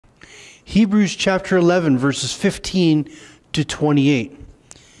Hebrews chapter 11, verses 15 to 28.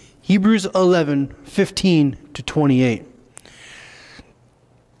 Hebrews 11, 15 to 28.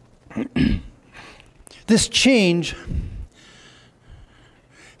 This change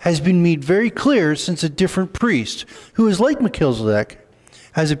has been made very clear since a different priest, who is like Melchizedek,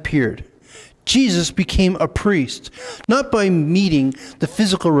 has appeared. Jesus became a priest, not by meeting the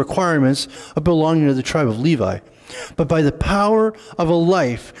physical requirements of belonging to the tribe of Levi, but by the power of a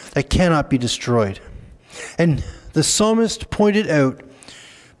life that cannot be destroyed. And the psalmist pointed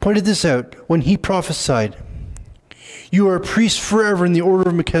this out when he prophesied, "You are a priest forever in the order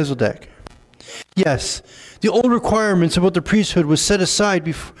of Melchizedek." Yes, the old requirements about the priesthood was set aside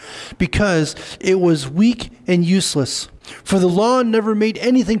because it was weak and useless. For the law never made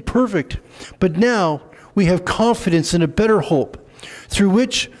anything perfect. But now we have confidence in a better hope, through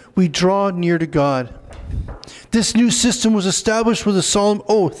which we draw near to God. This new system was established with a solemn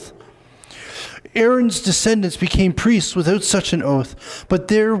oath. Aaron's descendants became priests without such an oath, but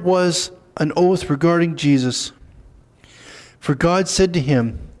there was an oath regarding Jesus. For God said to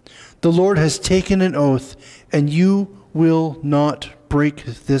him, "The Lord has taken an oath, and you will not break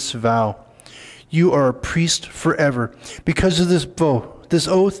this vow. You are a priest forever." Because of this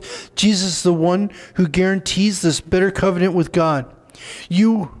oath, Jesus is the one who guarantees this better covenant with God.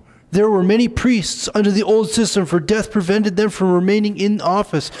 There were many priests under the old system, for death prevented them from remaining in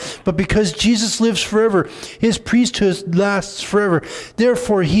office. But because Jesus lives forever, his priesthood lasts forever.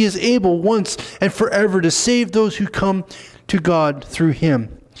 Therefore, he is able once and forever to save those who come to God through him.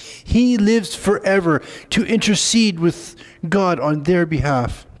 He lives forever to intercede with God on their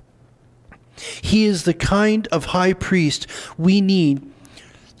behalf. He is the kind of high priest we need.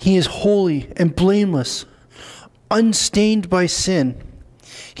 He is holy and blameless, unstained by sin.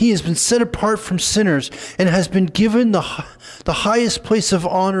 He has been set apart from sinners and has been given the highest place of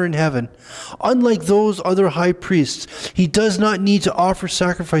honor in heaven. Unlike those other high priests, he does not need to offer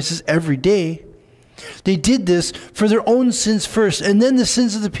sacrifices every day. They did this for their own sins first, and then the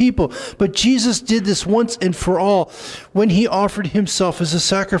sins of the people. But Jesus did this once and for all when he offered himself as a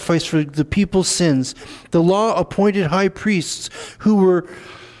sacrifice for the people's sins. The law appointed high priests who were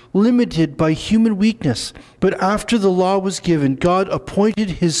limited by human weakness. But after the law was given, God appointed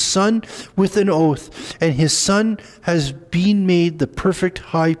his Son with an oath, and his Son has been made the perfect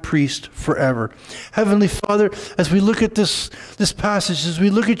high priest forever. Heavenly Father, as we look at this passage, as we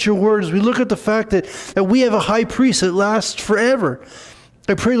look at your word, as we look at the fact that we have a high priest that lasts forever,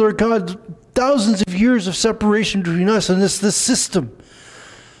 I pray, Lord God, thousands of years of separation between us and this system.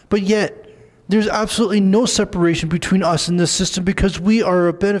 But yet, there's absolutely no separation between us and this system because we are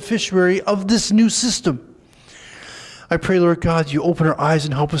a beneficiary of this new system. I pray, Lord God, you open our eyes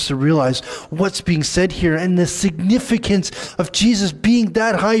and help us to realize what's being said here and the significance of Jesus being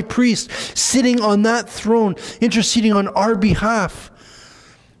that high priest, sitting on that throne, interceding on our behalf.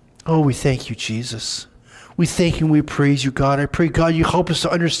 Oh, we thank you, Jesus. We thank you and we praise you, God. I pray, God, you help us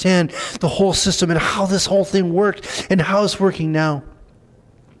to understand the whole system and how this whole thing worked and how it's working now.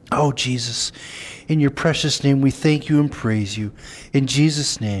 Oh, Jesus, in your precious name, we thank you and praise you. In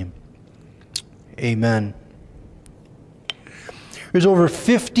Jesus' name, amen. There's over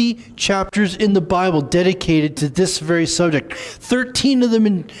 50 chapters in the Bible dedicated to this very subject. 13 of them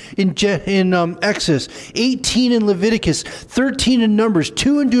in Exodus, 18 in Leviticus, 13 in Numbers,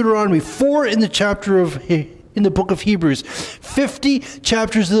 2 in Deuteronomy, 4 in the book of Hebrews. 50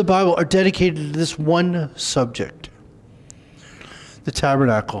 chapters of the Bible are dedicated to this one subject. The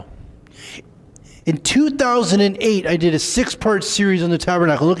Tabernacle. In 2008, I did a 6-part series on the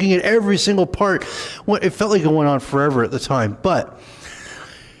Tabernacle, looking at every single part. It felt like it went on forever at the time, but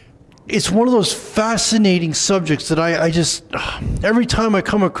it's one of those fascinating subjects that I just, every time I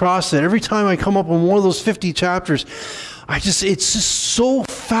come across it, every time I come up on one of those 50 chapters, it's just so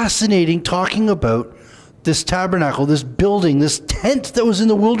fascinating talking about this tabernacle, this building, this tent that was in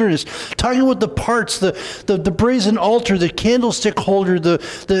the wilderness, talking about the parts, the brazen altar, the candlestick holder,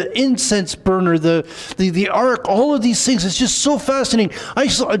 the incense burner, the ark, all of these things. It's just so fascinating. I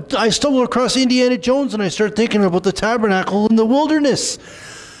stumbled across Indiana Jones and I started thinking about the tabernacle in the wilderness.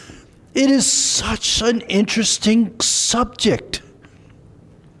 It is such an interesting subject.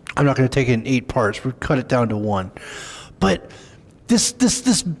 I'm not going to take it in 8 parts. We'll cut it down to 1. But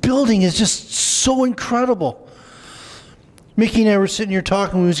this building is just so incredible. Mickey and I were sitting here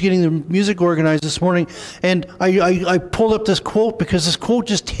talking when we was getting the music organized this morning, and I pulled up this quote because this quote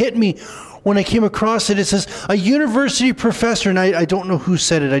just hit me when I came across it. It says, a university professor, and I don't know who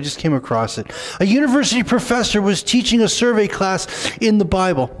said it, I just came across it. A university professor was teaching a survey class in the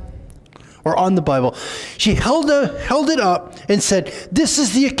Bible. or on the Bible. She held it up and said, "This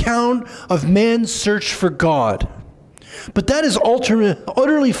is the account of man's search for God." But that is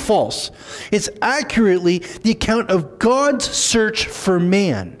utterly false. It's accurately the account of God's search for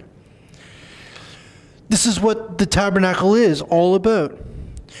man. This is what the tabernacle is all about.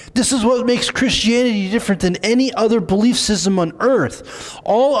 This is what makes Christianity different than any other belief system on earth.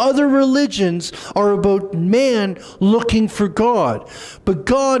 All other religions are about man looking for God. But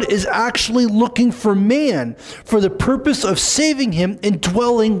God is actually looking for man for the purpose of saving him and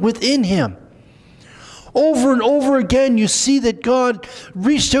dwelling within him. Over and over again, you see that God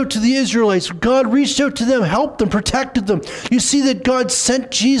reached out to the Israelites. God reached out to them, helped them, protected them. You see that God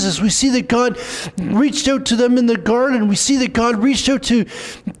sent Jesus. We see that God reached out to them in the garden. We see that God reached out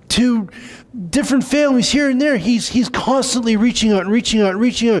to different families here and there. He's constantly reaching out and reaching out and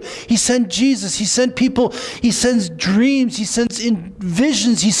reaching out. He sent Jesus. He sent people. He sends dreams. He sends in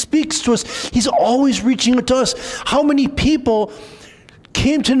visions. He speaks to us. He's always reaching out to us. How many people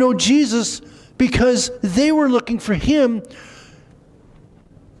came to know Jesus because they were looking for him?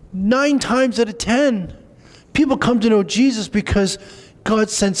 9 times out of 10, people come to know Jesus because God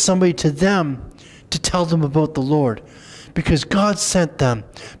sent somebody to them to tell them about the Lord. Because God sent them.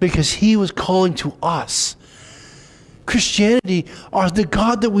 Because he was calling to us. Christianity, or the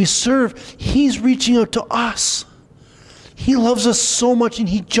God that we serve, he's reaching out to us. He loves us so much, and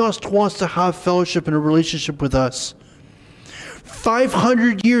he just wants to have fellowship and a relationship with us.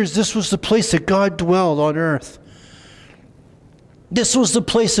 500 years, this was the place that God dwelled on earth. This was the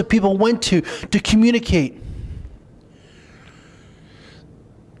place that people went to communicate.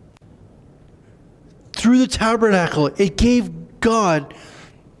 Through the tabernacle, it gave God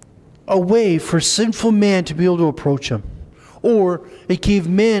a way for sinful man to be able to approach him. Or it gave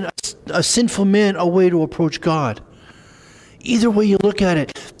man, a sinful man, a way to approach God. Either way you look at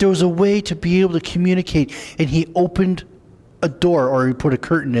it, there was a way to be able to communicate, and he opened a door, or he put a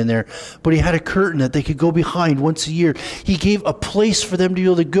curtain in there, but he had a curtain that they could go behind once a year. He gave a place for them to be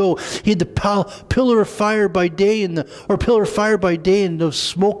able to go. He had the pillar of fire by day and the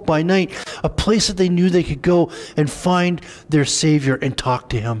smoke by night, a place that they knew they could go and find their Savior and talk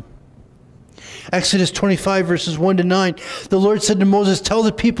to him. Exodus 25 verses 1 to 9. The Lord said to Moses, "Tell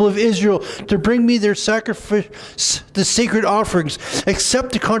the people of Israel to bring me their sacrifice, the sacred offerings.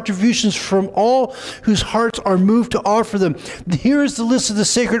 Accept the contributions from all whose hearts are moved to offer them. Here is the list of the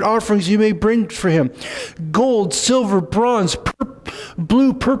sacred offerings you may bring for him: gold, silver, bronze,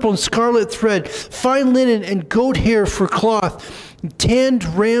 blue, purple, and scarlet thread, fine linen and goat hair for cloth, tanned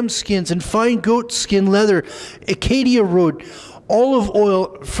ram skins and fine goat skin leather, acacia wood, olive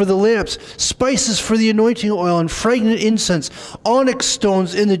oil for the lamps, spices for the anointing oil, and fragrant incense, onyx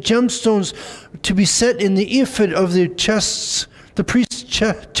stones and the gemstones to be set in the ephod of the priest's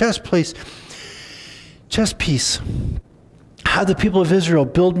chest piece. Have the people of Israel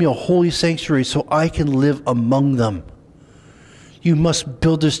build me a holy sanctuary so I can live among them. You must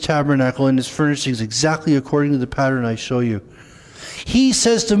build this tabernacle and its furnishings exactly according to the pattern I show you." He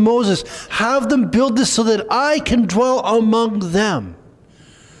says to Moses, have them build this so that I can dwell among them.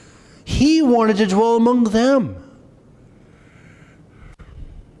 He wanted to dwell among them.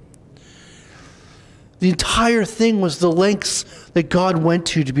 The entire thing was the lengths that God went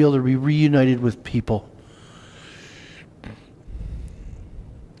to be able to be reunited with people.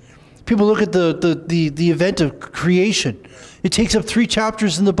 People look at the event of creation. It takes up 3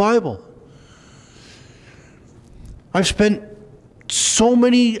 chapters in the Bible. I've spent so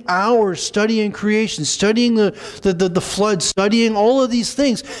many hours studying creation, studying the flood, studying all of these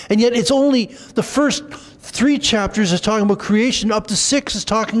things, and yet it's only the first 3 chapters is talking about creation, up to 6 is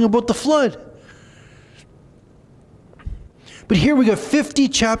talking about the flood. But here we got 50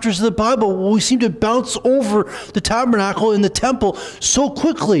 chapters of the Bible where we seem to bounce over the tabernacle and the temple so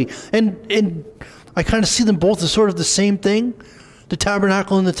quickly, and I kind of see them both as sort of the same thing. The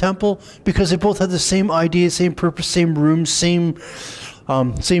tabernacle and the temple, because they both had the same idea, same purpose, same rooms, same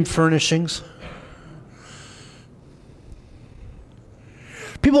furnishings.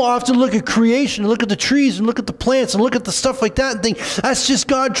 People often look at creation, and look at the trees, and look at the plants, and look at the stuff like that, and think, that's just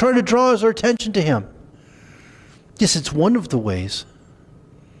God trying to draw our attention to him. Yes, it's one of the ways.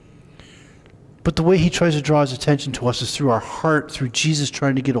 But the way he tries to draw his attention to us is through our heart, through Jesus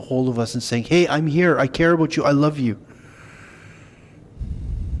trying to get a hold of us and saying, hey, I'm here, I care about you, I love you.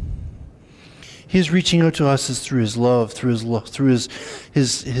 His reaching out to us is through his love, through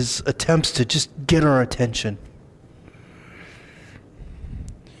his attempts to just get our attention.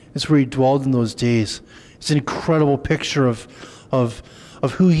 It's where he dwelled in those days. It's an incredible picture of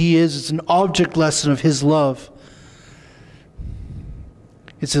who he is. It's an object lesson of his love.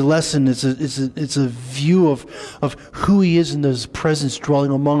 It's a lesson. It's a view of who he is and his presence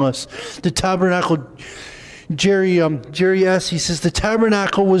dwelling among us. The tabernacle, Jerry S., he says, the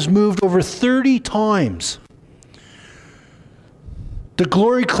tabernacle was moved over 30 times. The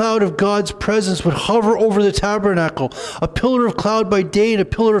glory cloud of God's presence would hover over the tabernacle, a pillar of cloud by day and a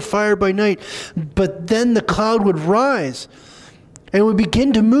pillar of fire by night. But then the cloud would rise and would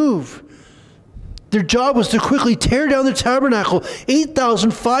begin to move. Their job was to quickly tear down the tabernacle.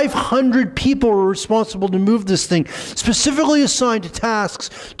 8,500 people were responsible to move this thing, specifically assigned to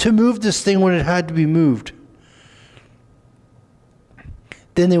tasks to move this thing when it had to be moved.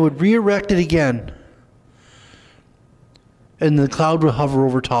 Then they would re-erect it again, and the cloud would hover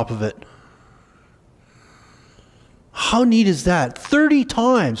over top of it. How neat is that? 30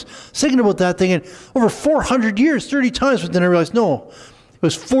 times. I was thinking about that thing, and over 400 years, 30 times, but then I realized, no, it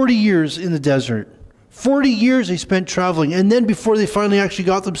was 40 years in the desert. 40 years they spent traveling, and then before they finally actually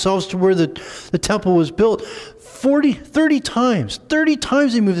got themselves to where the temple was built, 30 times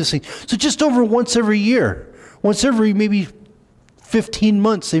they moved this thing. So just over once every year, once every maybe 15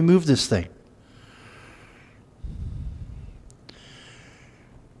 months they moved this thing.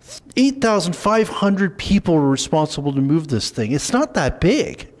 8,500 people were responsible to move this thing. It's not that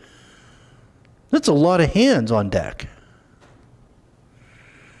big. That's a lot of hands on deck.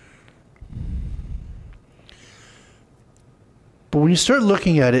 But when you start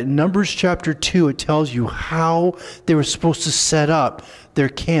looking at it, in Numbers chapter 2, it tells you how they were supposed to set up their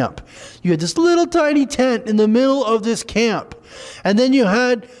camp. You had this little tiny tent in the middle of this camp. And then you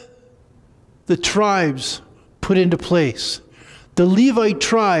had the tribes put into place. The Levite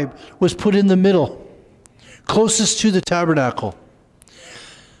tribe was put in the middle, closest to the tabernacle.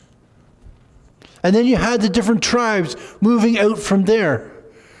 And then you had the different tribes moving out from there.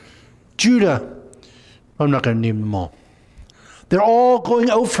 Judah, I'm not going to name them all. They're all going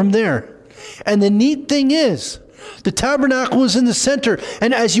out from there. And the neat thing is, the tabernacle was in the center.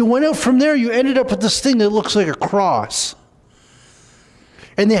 And as you went out from there, you ended up with this thing that looks like a cross.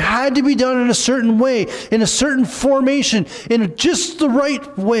 And they had to be done in a certain way, in a certain formation, in just the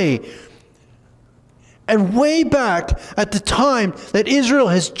right way. And way back at the time that Israel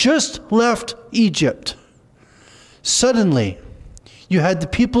has just left Egypt, suddenly you had the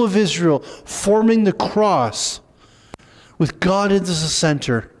people of Israel forming the cross with God as the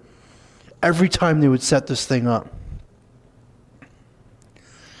center every time they would set this thing up.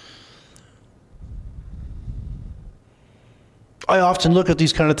 I often look at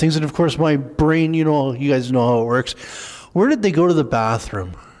these kind of things, and of course my brain, you guys know how it works. Where did they go to the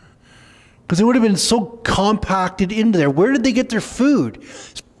bathroom? Because they would have been so compacted into there. Where did they get their food?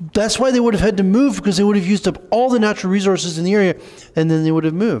 That's why they would have had to move, because they would have used up all the natural resources in the area, and then they would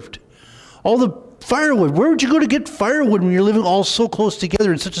have moved. All the firewood. Where would you go to get firewood when you're living all so close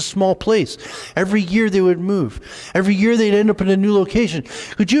together in such a small place? Every year they would move. Every year they'd end up in a new location.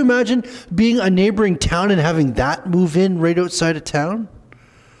 Could you imagine being a neighboring town and having that move in right outside of town?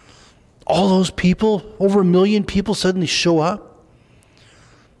 All those people, over 1 million people suddenly show up.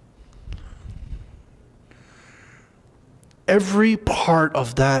 Every part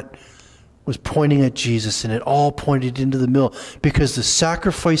of that was pointing at Jesus, and it all pointed into the middle, because the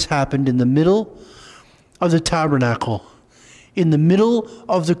sacrifice happened in the middle of the tabernacle, in the middle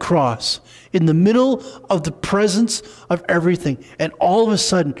of the cross, in the middle of the presence of everything. And all of a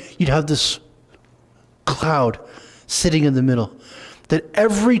sudden, you'd have this cloud sitting in the middle, that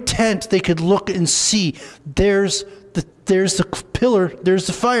every tent they could look and see, there's the pillar, there's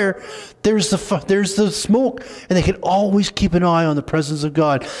the fire, there's the smoke, and they could always keep an eye on the presence of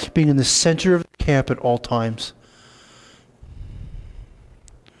God being in the center of the camp at all times.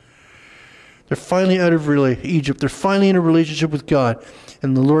 They're finally out of Egypt. They're finally in a relationship with God,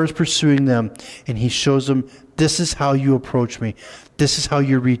 and the Lord is pursuing them, and He shows them, this is how you approach me. This is how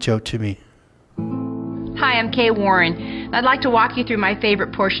you reach out to me. Hi, I'm Kay Warren. I'd like to walk you through my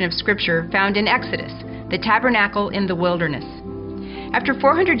favorite portion of Scripture found in Exodus, the tabernacle in the wilderness. After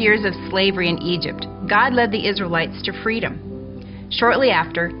 400 years of slavery in Egypt, God led the Israelites to freedom. Shortly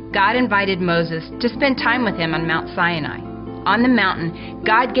after, God invited Moses to spend time with Him on Mount Sinai. On the mountain,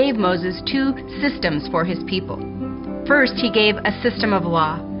 God gave Moses 2 systems for His people. First, He gave a system of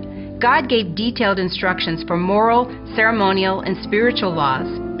law. God gave detailed instructions for moral, ceremonial, and spiritual laws,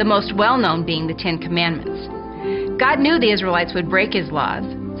 the most well-known being the 10 Commandments. God knew the Israelites would break His laws,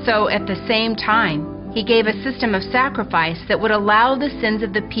 so at the same time, He gave a system of sacrifice that would allow the sins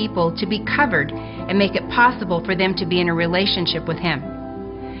of the people to be covered and make it possible for them to be in a relationship with Him.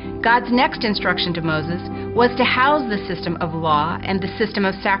 God's next instruction to Moses was to house the system of law and the system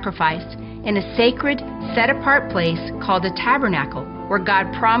of sacrifice in a sacred, set-apart place called a tabernacle, where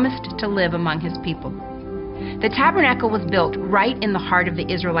God promised to live among his people. The tabernacle was built right in the heart of the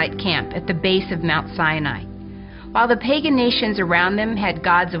Israelite camp at the base of Mount Sinai. While the pagan nations around them had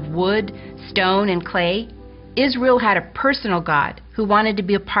gods of wood, stone, and clay, Israel had a personal God who wanted to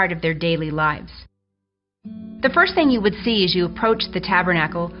be a part of their daily lives. The first thing you would see as you approached the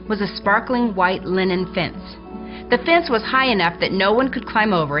tabernacle was a sparkling white linen fence. The fence was high enough that no one could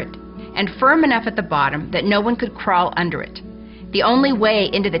climb over it, and firm enough at the bottom that no one could crawl under it. The only way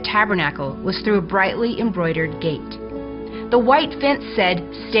into the tabernacle was through a brightly embroidered gate. The white fence said,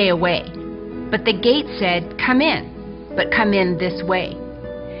 "Stay away," but the gate said, "Come in, but come in this way."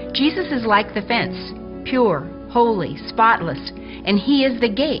 Jesus is like the fence, pure, holy, spotless, and he is the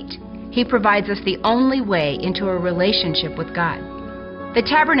gate. He provides us the only way into a relationship with God. The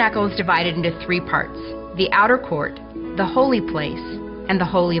tabernacle is divided into three parts: the outer court, the holy place, and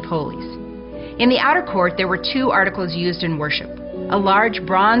the Holy of Holies. In the outer court, there were two articles used in worship: a large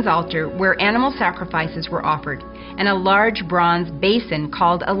bronze altar where animal sacrifices were offered, and a large bronze basin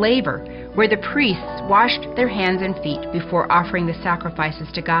called a laver, where the priests washed their hands and feet before offering the sacrifices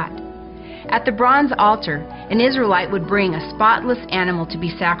to God. At the bronze altar, an Israelite would bring a spotless animal to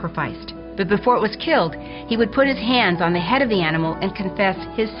be sacrificed, but before it was killed, he would put his hands on the head of the animal and confess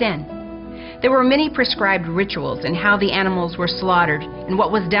his sin. There were many prescribed rituals in how the animals were slaughtered and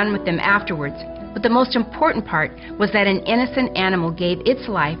what was done with them afterwards, but the most important part was that an innocent animal gave its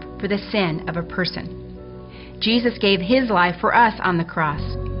life for the sin of a person. Jesus gave his life for us on the cross.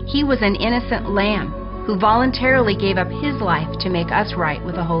 He was an innocent lamb who voluntarily gave up his life to make us right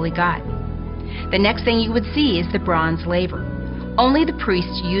with a holy God. The next thing you would see is the bronze laver. Only the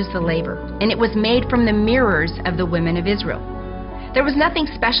priests used the laver, and it was made from the mirrors of the women of Israel. There was nothing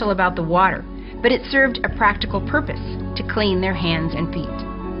special about the water, but it served a practical purpose, to clean their hands and feet.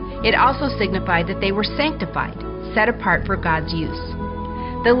 It also signified that they were sanctified, set apart for God's use.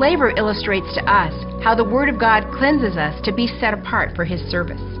 The laver illustrates to us how the Word of God cleanses us to be set apart for his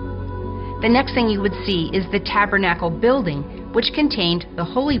service. The next thing you would see is the tabernacle building, which contained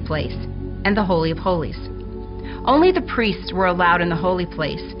the holy place and the Holy of Holies. Only the priests were allowed in the holy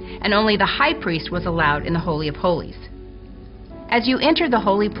place, and only the high priest was allowed in the Holy of Holies. As you entered the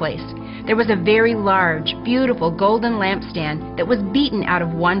holy place, there was a very large, beautiful golden lampstand that was beaten out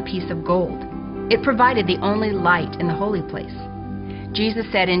of one piece of gold. It provided the only light in the holy place. Jesus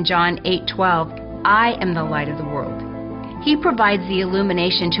said in John 8:12, "I am the light of the world." He provides the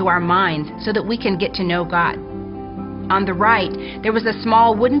illumination to our minds so that we can get to know God. On the right, there was a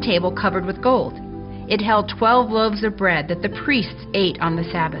small wooden table covered with gold. It held 12 loaves of bread that the priests ate on the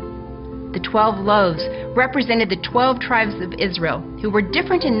Sabbath. The 12 loaves represented the 12 tribes of Israel, who were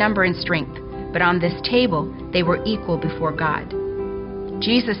different in number and strength, but on this table they were equal before God.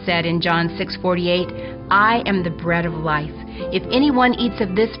 Jesus said in John 6:48, "I am the bread of life. If anyone eats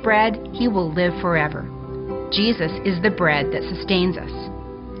of this bread, he will live forever." Jesus is the bread that sustains us.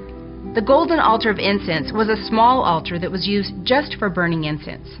 The golden altar of incense was a small altar that was used just for burning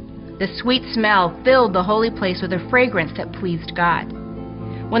incense. The sweet smell filled the holy place with a fragrance that pleased God.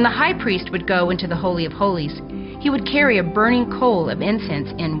 When the high priest would go into the Holy of Holies, he would carry a burning coal of incense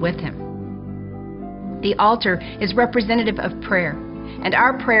in with him. The altar is representative of prayer, and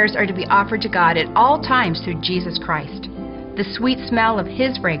our prayers are to be offered to God at all times through Jesus Christ. The sweet smell of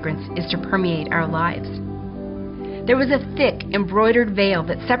his fragrance is to permeate our lives. There was a thick, embroidered veil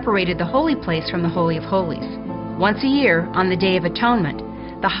that separated the holy place from the Holy of Holies. Once a year, on the Day of Atonement,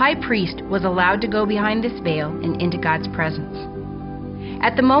 the high priest was allowed to go behind this veil and into God's presence.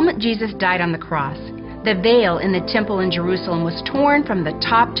 At the moment Jesus died on the cross, the veil in the temple in Jerusalem was torn from the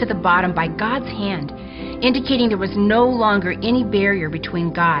top to the bottom by God's hand, indicating there was no longer any barrier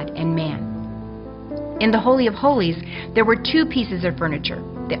between God and man. In the Holy of Holies, there were two pieces of furniture,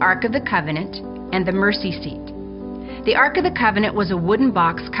 the Ark of the Covenant and the mercy seat. The Ark of the Covenant was a wooden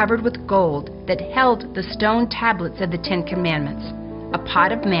box covered with gold that held the stone tablets of the Ten Commandments, a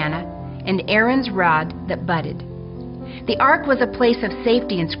pot of manna, and Aaron's rod that budded. The Ark was a place of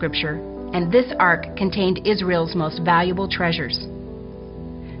safety in Scripture, and this Ark contained Israel's most valuable treasures.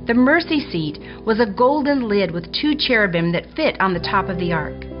 The mercy seat was a golden lid with two cherubim that fit on the top of the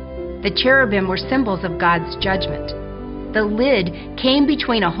Ark. The cherubim were symbols of God's judgment. The lid came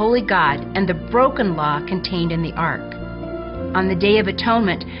between a holy God and the broken law contained in the Ark. On the Day of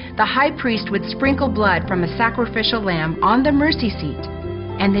Atonement, the high priest would sprinkle blood from a sacrificial lamb on the mercy seat,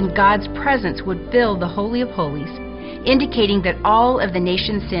 and then God's presence would fill the Holy of Holies, indicating that all of the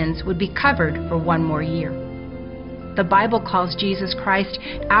nation's sins would be covered for one more year. The Bible calls Jesus Christ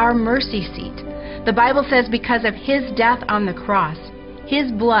our mercy seat. The Bible says because of his death on the cross,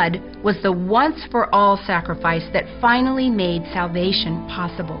 His blood was the once-for-all sacrifice that finally made salvation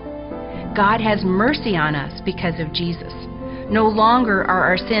possible. God has mercy on us because of Jesus. No longer are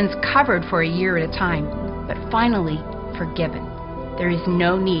our sins covered for a year at a time, but finally forgiven. There is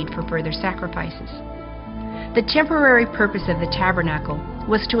no need for further sacrifices. The temporary purpose of the tabernacle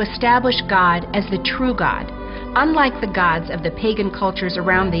was to establish God as the true God, unlike the gods of the pagan cultures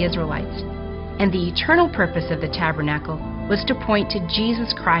around the Israelites. And the eternal purpose of the tabernacle was to point to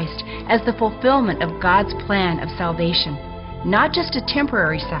Jesus Christ as the fulfillment of God's plan of salvation, not just a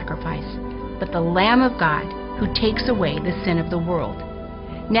temporary sacrifice, but the Lamb of God who takes away the sin of the world.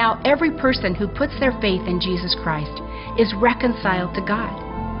 Now every person who puts their faith in Jesus Christ is reconciled to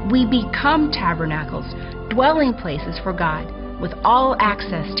God. We become tabernacles, dwelling places for God, with all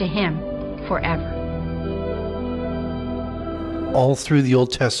access to Him forever. All through the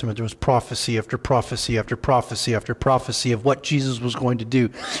Old Testament, there was prophecy after prophecy after prophecy after prophecy of what Jesus was going to do.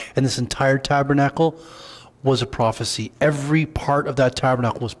 And this entire tabernacle was a prophecy. Every part of that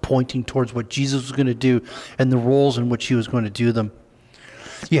tabernacle was pointing towards what Jesus was going to do and the roles in which He was going to do them.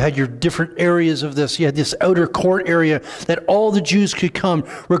 You had your different areas of this. You had this outer court area that all the Jews could come,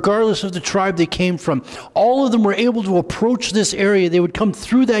 regardless of the tribe they came from. All of them were able to approach this area. They would come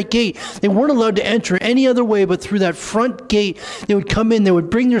through that gate. They weren't allowed to enter any other way but through that front gate. They would come in. They would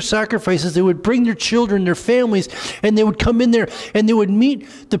bring their sacrifices. They would bring their children, their families, and they would come in there and they would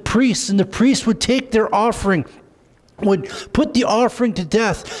meet the priests, and the priests would take their offering, would put the offering to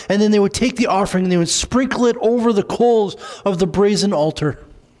death, and then they would take the offering and they would sprinkle it over the coals of the brazen altar.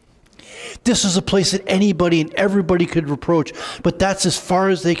 This was a place that anybody and everybody could approach, but that's as far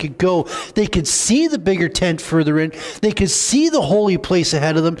as they could go. They could see the bigger tent further in. They could see the holy place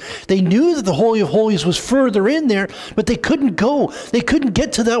ahead of them. They knew that the Holy of Holies was further in there, but they couldn't go. They couldn't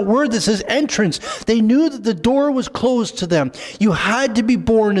get to that word that says entrance. They knew that the door was closed to them. You had to be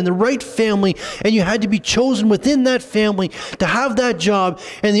born in the right family, and you had to be chosen within that family to have that job,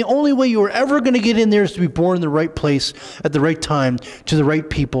 and the only way you were ever going to get in there is to be born in the right place at the right time to the right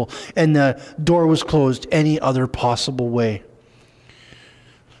people, and the door was closed any other possible way.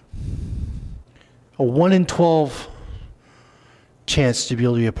 A 1 in 12 chance to be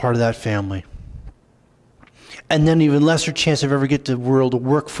able to be a part of that family. And then even lesser chance of ever get the world to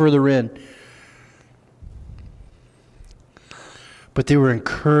work further in. But they were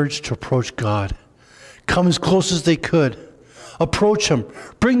encouraged to approach God. Come as close as they could. Approach Him.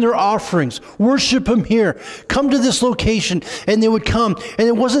 Bring their offerings. Worship Him here. Come to this location. And they would come. And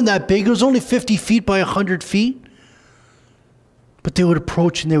it wasn't that big. It was only 50 feet by 100 feet. But they would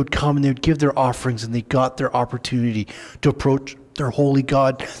approach and they would come and they would give their offerings, and they got their opportunity to approach their holy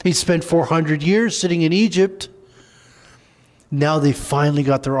God. They spent 400 years sitting in Egypt. Now they finally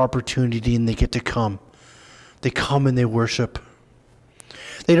got their opportunity and they get to come. They come and they worship.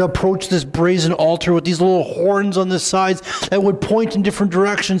 They'd approach this brazen altar with these little horns on the sides that would point in different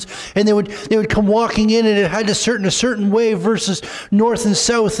directions, and they would come walking in, and it had to sit in a certain way versus north and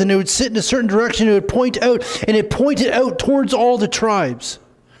south, and it would sit in a certain direction. It would point out, and it pointed out towards all the tribes,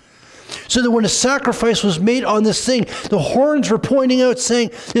 so that when a sacrifice was made on this thing, the horns were pointing out,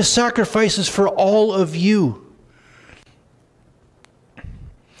 saying, "This sacrifice is for all of you."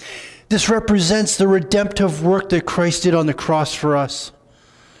 This represents the redemptive work that Christ did on the cross for us.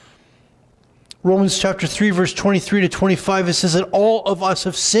 Romans chapter 3, verse 23 to 25, it says that all of us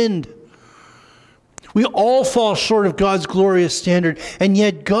have sinned. We all fall short of God's glorious standard, and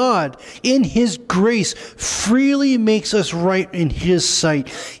yet God, in His grace, freely makes us right in His sight.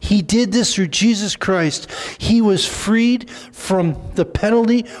 He did this through Jesus Christ. He was freed from the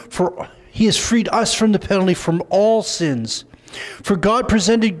penalty He has freed us from the penalty from all sins. For God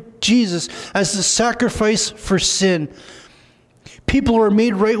presented Jesus as the sacrifice for sin. People were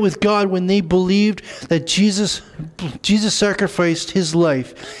made right with God when they believed that Jesus sacrificed His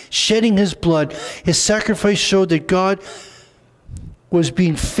life, shedding His blood. His sacrifice showed that God was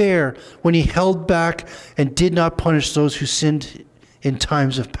being fair when He held back and did not punish those who sinned in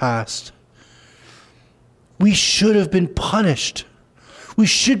times of past. We should have been punished. We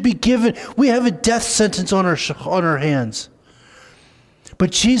should be given. We have a death sentence on our hands.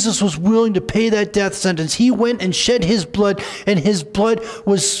 But Jesus was willing to pay that death sentence. He went and shed His blood, and His blood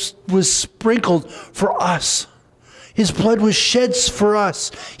was sprinkled for us. His blood was shed for us.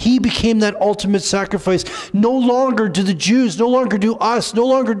 He became that ultimate sacrifice. No longer do the Jews, no longer do us, no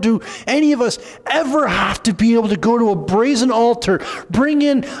longer do any of us ever have to be able to go to a brazen altar, bring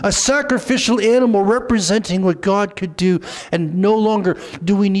in a sacrificial animal representing what God could do, and no longer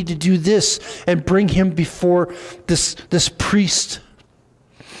do we need to do this and bring Him before this priest.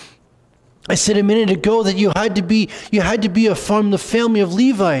 I said a minute ago that you had to be from the family of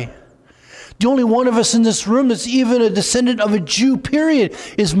Levi. The only one of us in this room that's even a descendant of a Jew, period,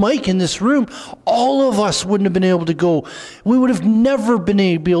 is Mike in this room. All of us wouldn't have been able to go. We would have never been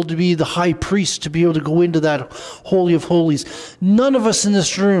able to be the high priest to be able to go into that Holy of Holies. None of us in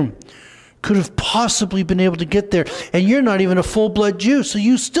this room could have possibly been able to get there. And you're not even a full-blood Jew, so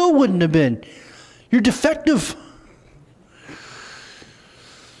you still wouldn't have been. You're defective.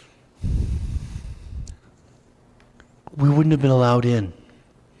 We wouldn't have been allowed in.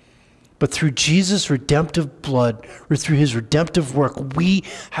 But through Jesus' redemptive blood, or through his redemptive work, we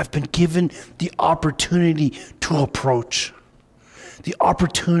have been given the opportunity to approach. The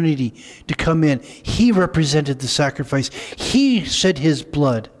opportunity to come in. He represented the sacrifice. He shed his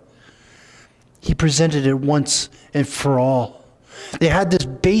blood. He presented it once and for all. They had this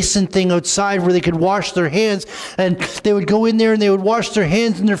basin thing outside where they could wash their hands, and they would go in there and they would wash their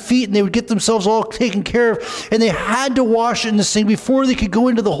hands and their feet, and they would get themselves all taken care of, and they had to wash in this thing before they could go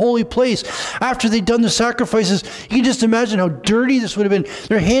into the holy place. After they'd done the sacrifices, you can just imagine how dirty this would have been.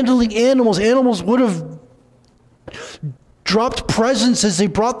 They're handling animals. Animals would have dropped presents as they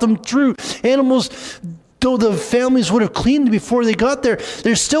brought them through. Animals, though the families would have cleaned before they got there,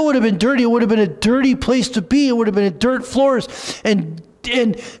 there still would have been dirty. It would have been a dirty place to be. It would have been a dirt floors. And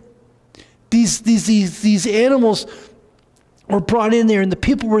these animals were brought in there, and the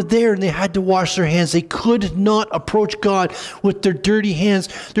people were there, and they had to wash their hands. They could not approach God with their dirty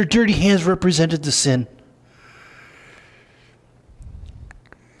hands. Their dirty hands represented the sin.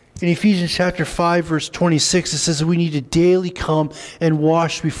 In Ephesians chapter 5, verse 26, it says that we need to daily come and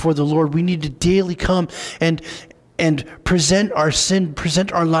wash before the Lord. We need to daily come and present our sin,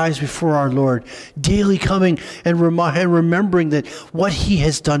 present our lives before our Lord. Daily coming and remembering that what he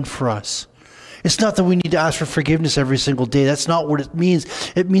has done for us. It's not that we need to ask for forgiveness every single day. That's not what it means.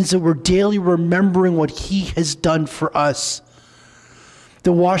 It means that we're daily remembering what he has done for us.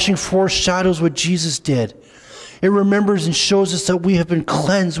 The washing foreshadows what Jesus did. It remembers and shows us that we have been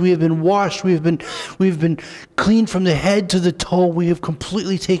cleansed, we have been washed, we have been cleaned from the head to the toe. We have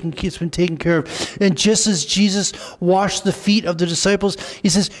completely it's been taken care of. And just as Jesus washed the feet of the disciples, he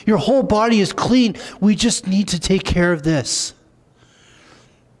says, your whole body is clean. We just need to take care of this.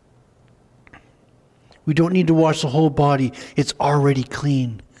 We don't need to wash the whole body. It's already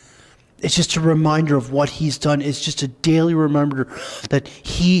clean. It's just a reminder of what he's done. It's just a daily reminder that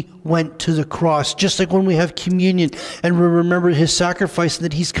he went to the cross. Just like when we have communion and we remember his sacrifice and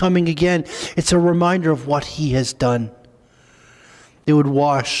that he's coming again. It's a reminder of what he has done. They would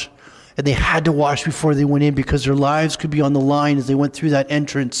wash, and they had to wash before they went in because their lives could be on the line as they went through that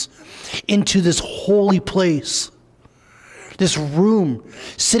entrance into this holy place. This room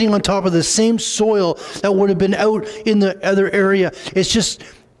sitting on top of the same soil that would have been out in the other area. It's just...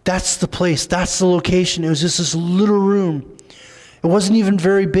 that's the place. That's the location. It was just this little room. It wasn't even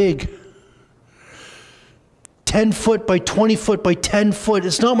very big. 10 foot by 20 foot by 10 foot.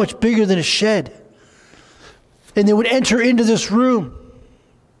 It's not much bigger than a shed. And they would enter into this room.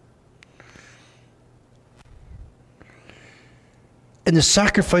 And the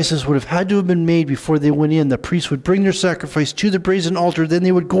sacrifices would have had to have been made before they went in. The priests would bring their sacrifice to the brazen altar. Then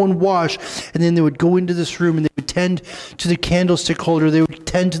they would go and wash. And then they would go into this room and they would tend to the candlestick holder. They would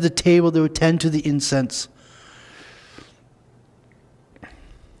tend to the table. They would tend to the incense.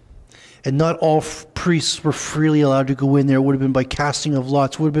 And not all priests were freely allowed to go in there. It would have been by casting of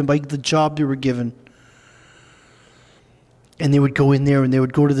lots. It would have been by the job they were given. And they would go in there and they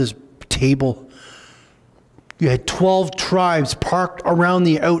would go to this table. You had 12 tribes parked around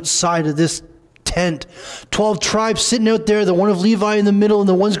the outside of this tent. 12 tribes sitting out there, the one of Levi in the middle and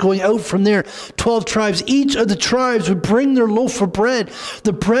the ones going out from there. 12 tribes. Each of the tribes would bring their loaf of bread.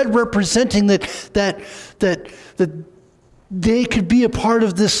 The bread representing that they could be a part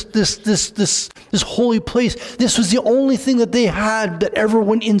of this holy place. This was the only thing that they had that ever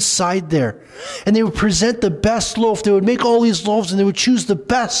went inside there. And they would present the best loaf. They would make all these loaves and they would choose the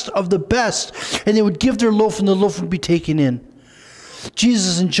best of the best. And they would give their loaf and the loaf would be taken in.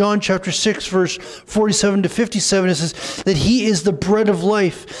 Jesus in John chapter 6 verse 47 to 57 it says that he is the bread of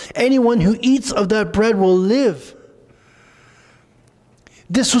life. Anyone who eats of that bread will live.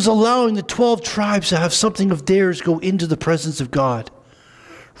 This was allowing the 12 tribes to have something of theirs go into the presence of God.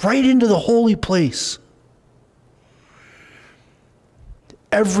 Right into the holy place.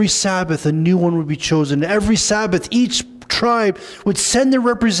 Every Sabbath, a new one would be chosen. Every Sabbath, each tribe would send their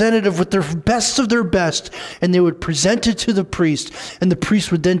representative with their best of their best, and they would present it to the priest, and the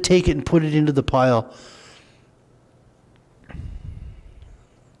priest would then take it and put it into the pile.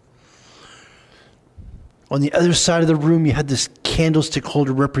 On the other side of the room, you had this candlestick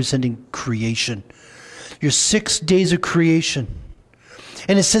holder representing creation. Your 6 days of creation.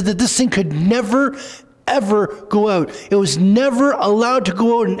 And it said that this thing could never, ever go out. It was never allowed to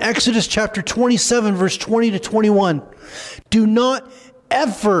go out in Exodus chapter 27, verse 20 to 21. Do not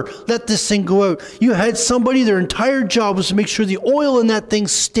ever let this thing go out. You had somebody, their entire job was to make sure the oil in that thing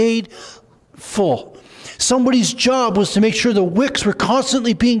stayed full. Somebody's job was to make sure the wicks were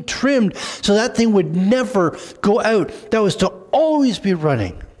constantly being trimmed so that thing would never go out. That was to always be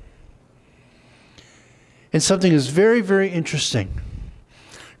running. And something is very, very interesting.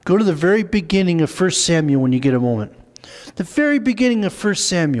 Go to the very beginning of 1 Samuel when you get a moment. The very beginning of 1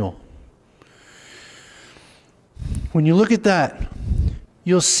 Samuel. When you look at that,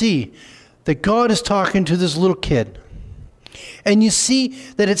 you'll see that God is talking to this little kid. And you see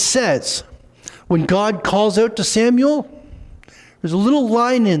that it says, when God calls out to Samuel, there's a little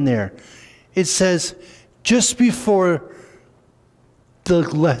line in there. It says, just before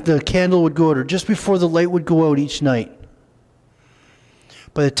the candle would go out, or just before the light would go out each night.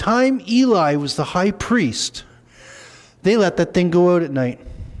 By the time Eli was the high priest, they let that thing go out at night.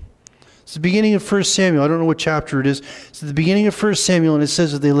 It's the beginning of 1 Samuel. I don't know what chapter it is. It's at the beginning of 1 Samuel, and it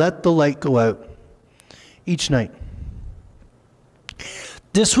says that they let the light go out each night.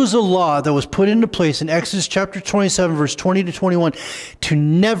 This was a law that was put into place in Exodus chapter 27, verse 20 to 21, to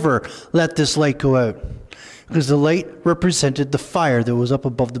never let this light go out. Because the light represented the fire that was up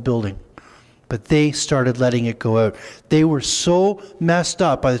above the building. But they started letting it go out. They were so messed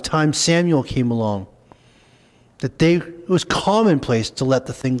up by the time Samuel came along that it was commonplace to let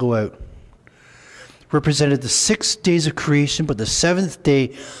the thing go out. Represented the 6 days of creation, but the seventh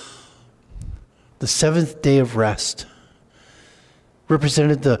day of rest.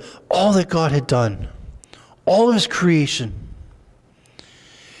 Represented all that God had done, all of his creation.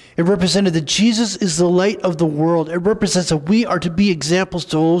 It represented that Jesus is the light of the world. It represents that we are to be examples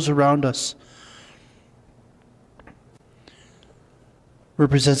to those around us.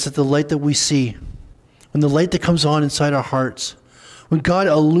 Represents that the light that we see, and the light that comes on inside our hearts, when God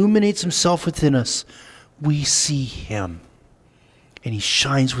illuminates himself within us, we see him, and he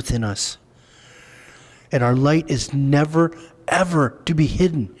shines within us. And our light is never, ever to be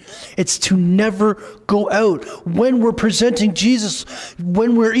hidden. It's to never go out. When we're presenting Jesus,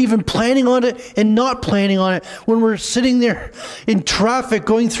 when we're even planning on it and not planning on it, when we're sitting there in traffic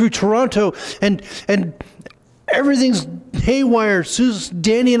going through Toronto and everything's haywire.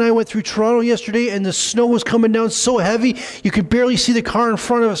 Danny and I went through Toronto yesterday, and the snow was coming down so heavy you could barely see the car in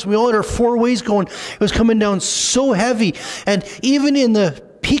front of us. We all had our four ways going. It was coming down so heavy. And even in the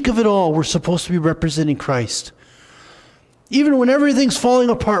peak of it all, we're supposed to be representing Christ. Even when everything's falling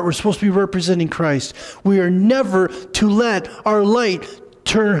apart, we're supposed to be representing Christ. We are never to let our light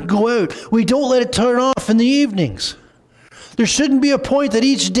go out. We don't let it turn off in the evenings. There shouldn't be a point that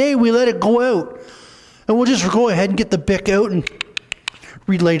each day we let it go out. And we'll just go ahead and get the Bic out and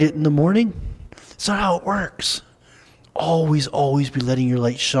relight it in the morning. That's not how it works. Always, always be letting your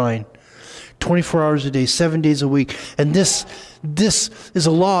light shine. 24 hours a day, 7 days a week. And this is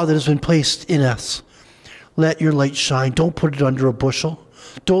a law that has been placed in us. Let your light shine. Don't put it under a bushel.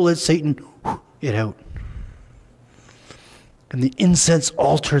 Don't let Satan it out. And the incense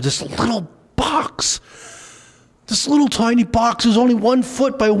altar, this little box, this little tiny box is only 1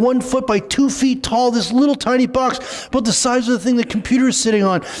 foot by 1 foot by 2 feet tall. This little tiny box, about the size of the thing the computer is sitting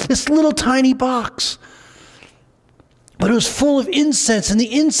on. This little tiny box. But it was full of incense, and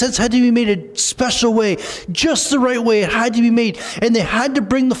the incense had to be made a special way, just the right way. It had to be made, and they had to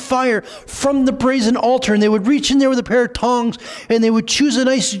bring the fire from the brazen altar, and they would reach in there with a pair of tongs, and they would choose a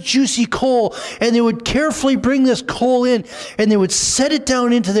nice juicy coal, and they would carefully bring this coal in, and they would set it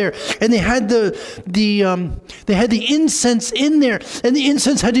down into there, and they had the incense in there, and the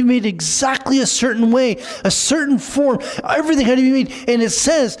incense had to be made exactly a certain way, a certain form. Everything had to be made, and it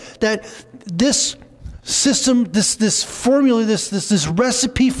says that this system, this formula, this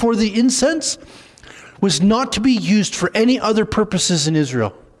recipe for the incense was not to be used for any other purposes in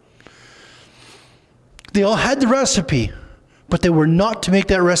Israel. They all had the recipe, but they were not to make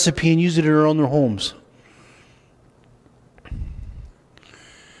that recipe and use it around their homes.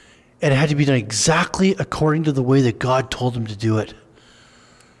 And it had to be done exactly according to the way that God told them to do it.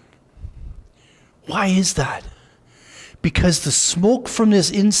 Why is that? Because the smoke from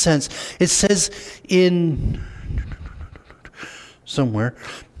this incense, it says in somewhere,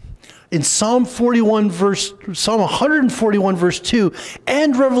 in Psalm 141 verse 2,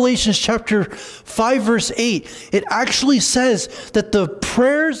 and Revelation chapter 5 verse 8, it actually says that the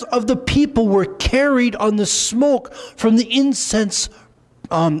prayers of the people were carried on the smoke from the incense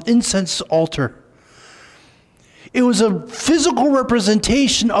altar. It was a physical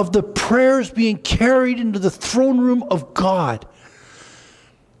representation of the prayers being carried into the throne room of God.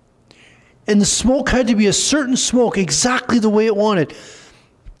 And the smoke had to be a certain smoke, exactly the way it wanted.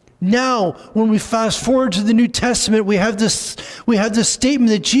 Now, when we fast forward to the New Testament, we have this statement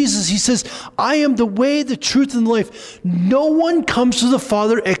that Jesus, he says, I am the way, the truth, and the life. No one comes to the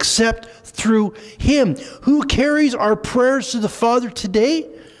Father except through him. Who carries our prayers to the Father today?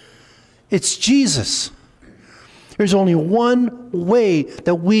 It's Jesus. There's only one way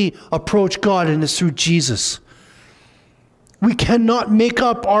that we approach God, and it's through Jesus. We cannot make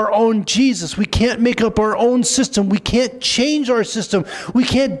up our own Jesus. We can't make up our own system. We can't change our system. We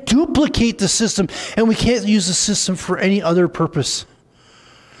can't duplicate the system. And we can't use the system for any other purpose.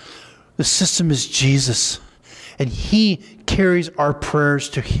 The system is Jesus. And he carries our prayers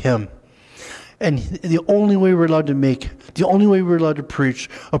to him. And the only way we're allowed to the only way we're allowed to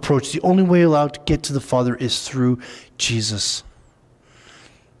approach, the only way allowed to get to the Father is through Jesus.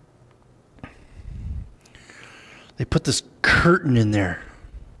 They put this curtain in there.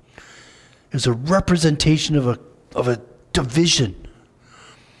 It was a representation of a division.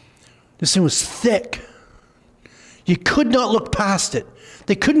 This thing was thick. You could not look past it.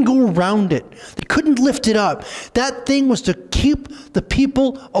 They couldn't go around it. They couldn't lift it up. That thing was to keep the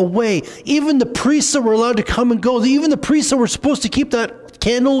people away. Even the priests that were allowed to come and go, even the priests that were supposed to keep that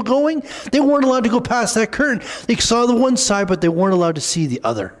candle going, they weren't allowed to go past that curtain. They saw the one side, but they weren't allowed to see the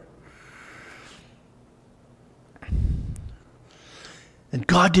other. And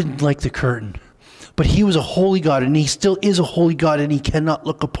God didn't like the curtain. But he was a holy God, and he still is a holy God, and he cannot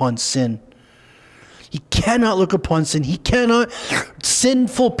look upon sin. He cannot look upon sin.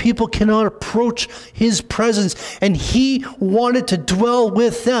 Sinful people cannot approach his presence. And he wanted to dwell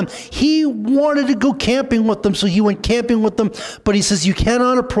with them. He wanted to go camping with them, so he went camping with them. But he says, you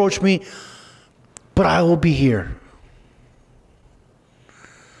cannot approach me, but I will be here.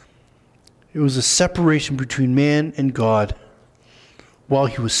 It was a separation between man and God, while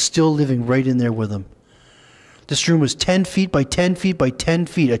he was still living right in there with them. This room was 10 feet by 10 feet by 10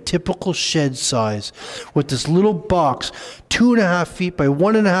 feet, a typical shed size, with this little box, 2.5 feet by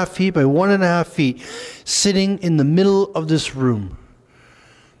 1.5 feet by 1.5 feet, sitting in the middle of this room.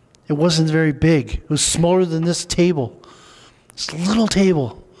 It wasn't very big. It was smaller than this table. This little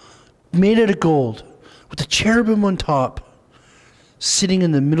table, made out of gold, with a cherubim on top, sitting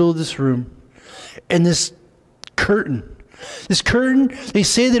in the middle of this room. And this curtain. This curtain, they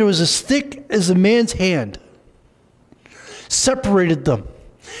say that it was as thick as a man's hand. Separated them.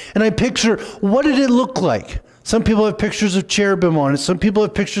 And I picture, what did it look like? Some people have pictures of cherubim on it. Some people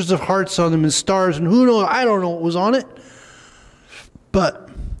have pictures of hearts on them and stars, and who knows, I don't know what was on it. But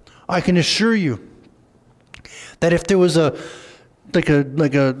I can assure you that if there was a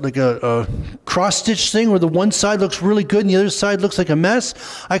cross-stitch thing where the one side looks really good and the other side looks like a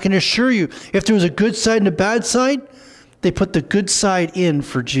mess, I can assure you, if there was a good side and a bad side, they put the good side in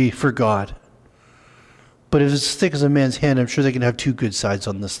for God. But if it's as thick as a man's hand, I'm sure they can have two good sides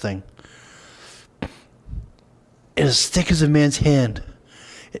on this thing. It's as thick as a man's hand.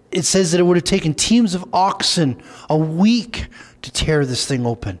 It says that it would have taken teams of oxen a week to tear this thing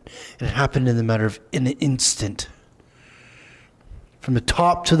open. And it happened in the matter of an instant. From the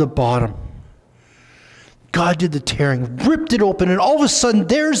top to the bottom. God did the tearing, ripped it open, and all of a sudden,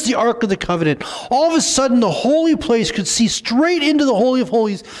 there's the Ark of the Covenant. All of a sudden, the holy place could see straight into the Holy of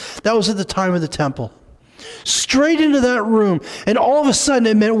Holies. That was at the time of the temple. Straight into that room. And all of a sudden,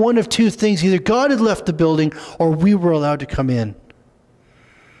 it meant one of two things. Either God had left the building, or we were allowed to come in.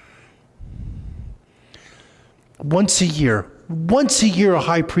 Once a year, a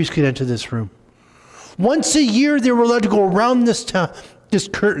high priest could enter this room. Once a year, they were allowed to go around this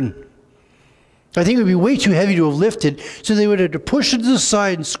curtain. I think it would be way too heavy to have lifted, so they would have to push it to the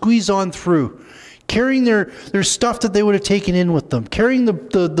side and squeeze on through, carrying their stuff that they would have taken in with them, carrying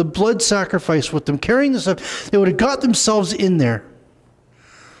the blood sacrifice with them, carrying the stuff. They would have got themselves in there.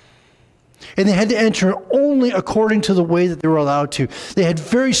 And they had to enter only according to the way that they were allowed to. They had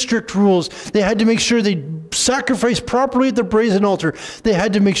very strict rules. They had to make sure they sacrificed properly at the brazen altar. They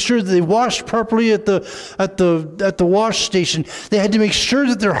had to make sure that they washed properly at the wash station. They had to make sure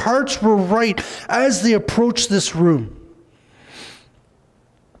that their hearts were right as they approached this room.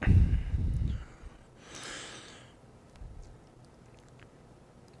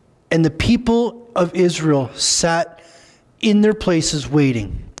 And the people of Israel sat in their places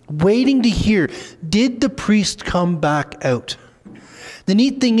waiting to hear, did the priest come back out? The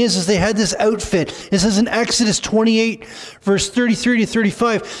neat thing is they had this outfit. It says in Exodus 28, verse 33 to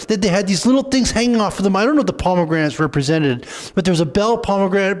 35, that they had these little things hanging off of them. I don't know what the pomegranates represented, but there was a bell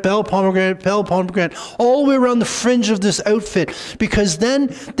pomegranate, bell pomegranate, bell pomegranate, all the way around the fringe of this outfit, because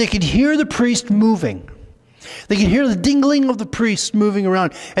then they could hear the priest moving. They could hear the dingling of the priest moving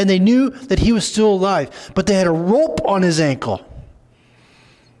around, and they knew that he was still alive. But they had a rope on his ankle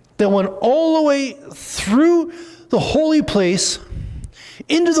that went all the way through the holy place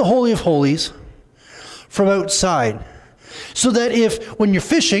into the Holy of Holies from outside. So that when you're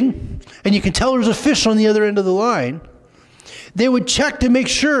fishing, and you can tell there's a fish on the other end of the line, they would check to make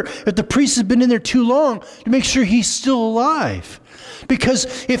sure if the priest had been in there too long, to make sure he's still alive.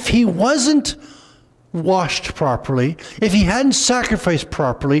 Because if he wasn't washed properly, if he hadn't sacrificed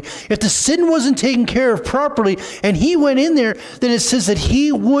properly, if the sin wasn't taken care of properly, and he went in there, then it says that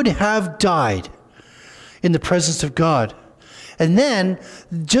he would have died in the presence of God. And then,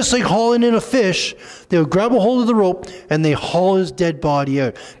 just like hauling in a fish, they would grab a hold of the rope and they haul his dead body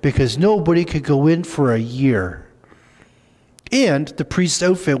out, because nobody could go in for a year. And the priest's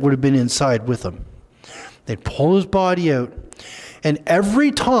outfit would have been inside with him. They'd pull his body out, and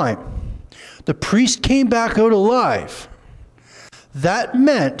every time the priest came back out alive, that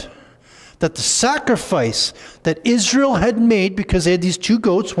meant that the sacrifice that Israel had made, because they had these two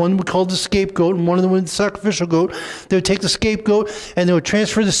goats, one we called the scapegoat and one of them was the sacrificial goat. They would take the scapegoat and they would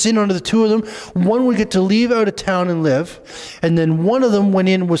transfer the sin onto the two of them. One would get to leave out of town and live, and then one of them went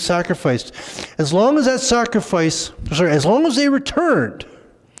in and was sacrificed. As long as as long as they returned,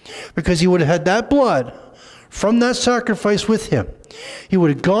 because he would have had that blood from that sacrifice with him, he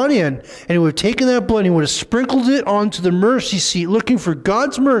would have gone in and he would have taken that blood and he would have sprinkled it onto the mercy seat, looking for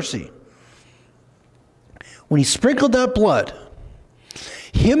God's mercy. When he sprinkled that blood,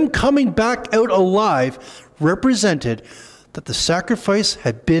 him coming back out alive represented that the sacrifice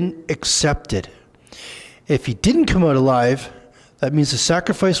had been accepted. If he didn't come out alive, that means the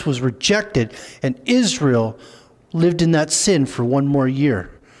sacrifice was rejected, and Israel lived in that sin for one more year.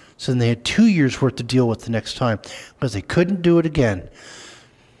 So then they had 2 years worth to deal with the next time, because they couldn't do it again.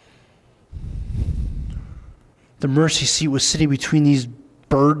 The mercy seat was sitting between these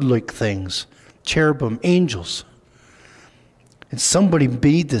bird-like things, cherubim, angels. And somebody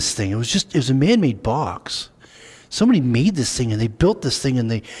made this thing. It was a man-made box. Somebody made this thing, and they built this thing, and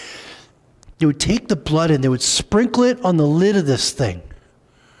they would take the blood and they would sprinkle it on the lid of this thing.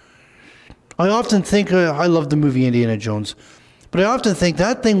 I often think, I love the movie Indiana Jones, but I often think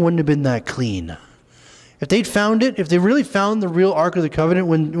that thing wouldn't have been that clean. If they'd found it, if they really found the real Ark of the Covenant,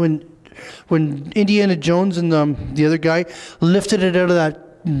 when Indiana Jones and the other guy lifted it out of that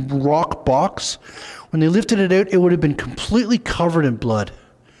rock box, when they lifted it out, it would have been completely covered in blood.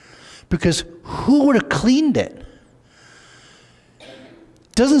 Because who would have cleaned it?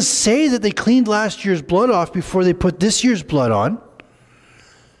 It doesn't say that they cleaned last year's blood off before they put this year's blood on.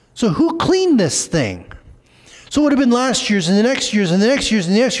 So who cleaned this thing? So it would have been last year's and the next year's and the next year's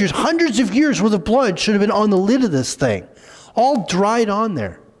and the next year's. Hundreds of years worth of blood should have been on the lid of this thing. All dried on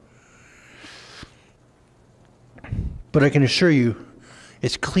there. But I can assure you,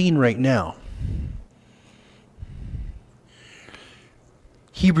 it's clean right now.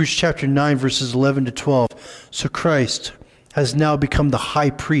 Hebrews chapter 9, verses 11 to 12. So Christ has now become the high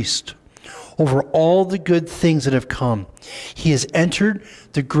priest over all the good things that have come. He has entered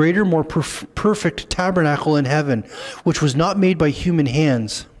the greater, more perfect tabernacle in heaven, which was not made by human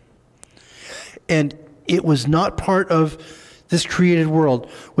hands. And it was not part of this created world.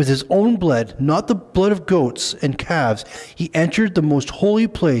 With his own blood, not the blood of goats and calves, he entered the most holy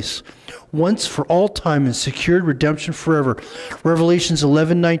place once for all time and secured redemption forever. Revelations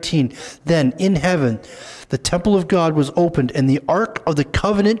 11:19. Then in heaven, the temple of God was opened, and the Ark of the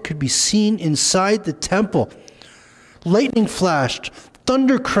Covenant could be seen inside the temple. Lightning flashed,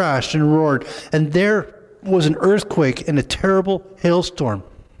 thunder crashed and roared, and there was an earthquake and a terrible hailstorm.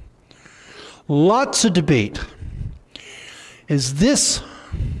 Lots of debate. Is this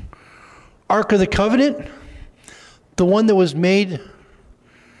Ark of the Covenant the one that was made?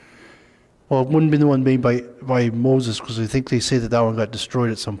 Well, it wouldn't have been the one made by Moses, because I think they say that one got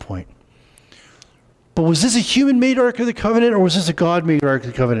destroyed at some point. But was this a human-made Ark of the Covenant, or was this a God-made Ark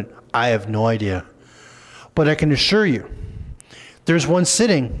of the Covenant? I have no idea. But I can assure you, there's one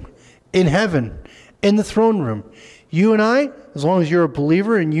sitting in heaven, in the throne room. You and I, as long as you're a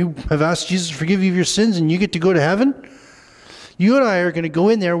believer and you have asked Jesus to forgive you of your sins and you get to go to heaven, you and I are going to go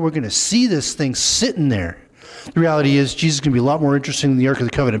in there, we're going to see this thing sitting there. The reality is, Jesus is going to be a lot more interesting than the Ark of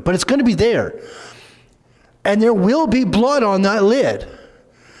the Covenant, but it's going to be there. And there will be blood on that lid.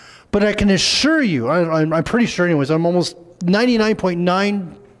 But I can assure you, I'm pretty sure anyways, I'm almost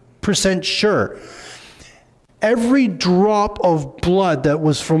 99.9% sure. Every drop of blood that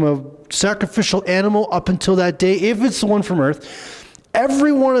was from a sacrificial animal up until that day, if it's the one from earth,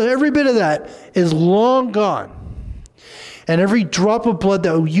 every bit of that is long gone. And every drop of blood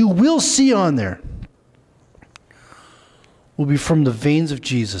that you will see on there will be from the veins of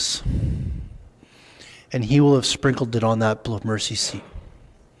Jesus. And he will have sprinkled it on that mercy seat.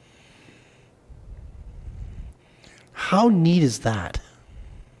 How neat is that?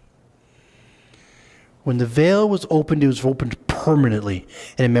 When the veil was opened, it was opened permanently.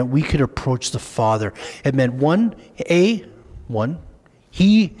 And it meant we could approach the Father. It meant one,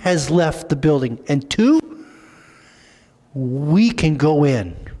 he has left the building. And two, we can go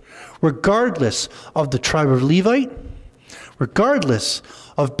in. Regardless of the tribe of Levite, regardless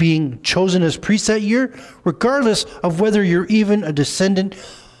of being chosen as priest that year, regardless of whether you're even a descendant,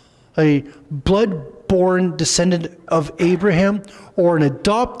 a blood-born descendant of Abraham, or an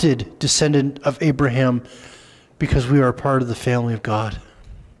adopted descendant of Abraham, because we are a part of the family of God.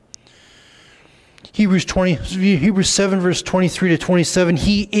 Hebrews 7 verse 23 to 27,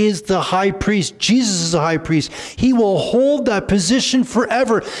 he is the high priest. Jesus is the high priest. He will hold that position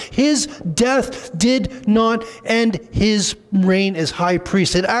forever. His death did not end his reign as high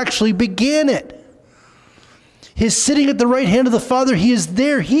priest. It actually began it. His sitting at the right hand of the Father, he is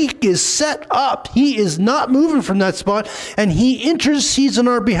there. He is set up. He is not moving from that spot, and he intercedes on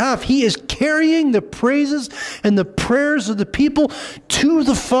our behalf. He is carrying the praises and the prayers of the people to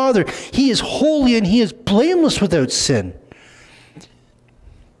the Father. He is holy and he is blameless without sin.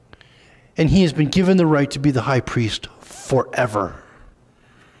 And he has been given the right to be the high priest forever.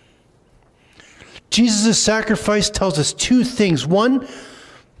 Jesus' sacrifice tells us two things.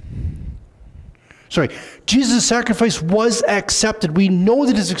 Jesus' sacrifice was accepted. We know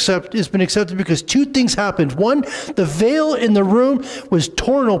that it's been accepted because two things happened. One, the veil in the room was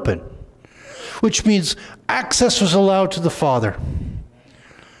torn open, which means access was allowed to the Father.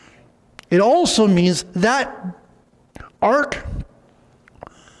 It also means that ark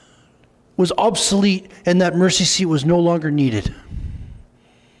was obsolete and that mercy seat was no longer needed.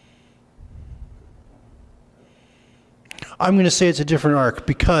 I'm going to say it's a different ark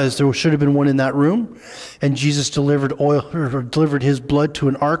because there should have been one in that room, and Jesus delivered oil or delivered his blood to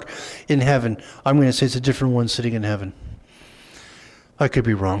an ark in heaven. I'm going to say it's a different one sitting in heaven. I could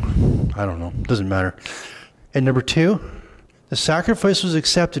be wrong. I don't know. Doesn't matter. And number two, the sacrifice was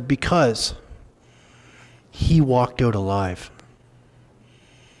accepted because he walked out alive.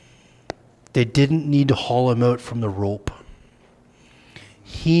 They didn't need to haul him out from the rope.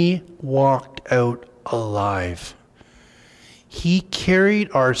 He walked out alive. He carried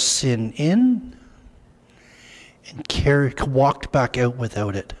our sin in and walked back out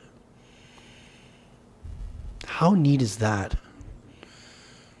without it. How neat is that?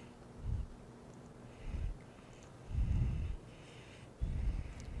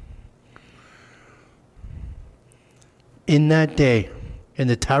 In that day, in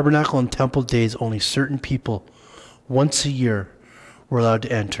the tabernacle and temple days, only certain people once a year were allowed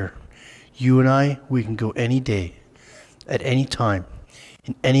to enter. You and I, we can go any day, at any time,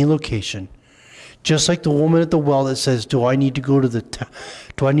 in any location. Just like the woman at the well that says, do I need to go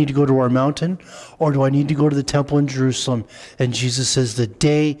to our mountain, or do I need to go to the temple in Jerusalem? And Jesus says, the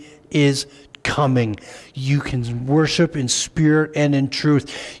day is coming. You can worship in spirit and in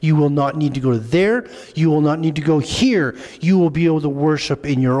truth. You will not need to go there. You will not need to go here. You will be able to worship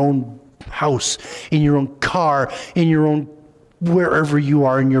in your own house, in your own car, in your own, wherever you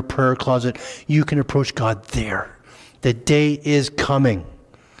are in your prayer closet. You can approach God there. The day is coming.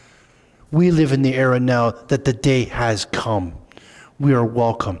 We live in the era now that the day has come. We are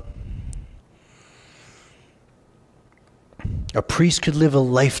welcome. A priest could live a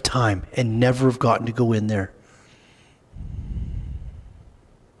lifetime and never have gotten to go in there.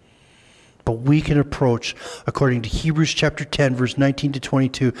 But we can approach according to Hebrews chapter 10, verse 19 to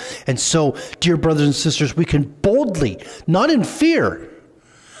 22. And so, dear brothers and sisters, we can boldly, not in fear,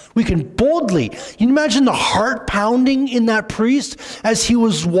 we can boldly, you imagine the heart pounding in that priest as he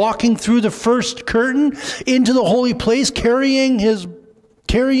was walking through the first curtain into the holy place, carrying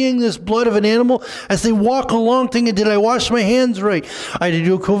this blood of an animal, as they walk along thinking, did I wash my hands right? I had to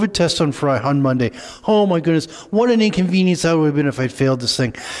do a COVID test on Monday. Oh my goodness, what an inconvenience that would have been if I'd failed this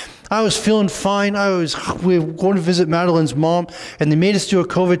thing. I was feeling fine. We were going to visit Madeline's mom, and they made us do a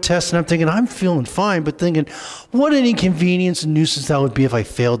COVID test, and I'm thinking, I'm feeling fine, but thinking, what an inconvenience and nuisance that would be if I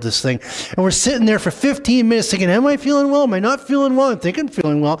failed this thing. And we're sitting there for 15 minutes thinking, am I feeling well? Am I not feeling well? I'm thinking,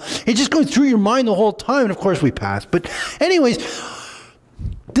 feeling well. It's just going through your mind the whole time, and of course we passed. But anyways,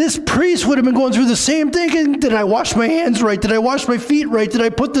 This priest would have been going through the same thing. Did I wash my hands right? Did I wash my feet right? Did I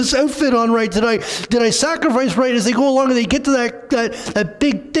put this outfit on right? Did I sacrifice right? As they go along and they get to that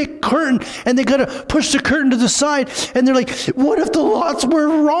big thick curtain, and they gotta push the curtain to the side, and they're like, what if the lots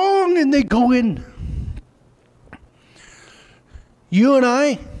were wrong? And they go in. You and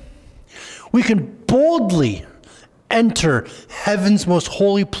I, we can boldly enter heaven's most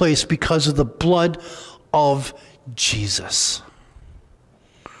holy place because of the blood of Jesus.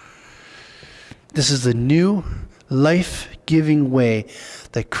 This is the new life-giving way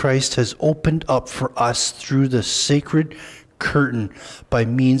that Christ has opened up for us through the sacred curtain by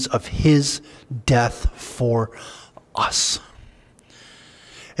means of his death for us.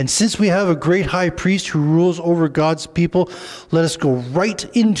 And since we have a great high priest who rules over God's people, let us go right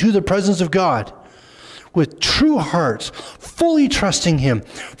into the presence of God with true hearts, fully trusting him.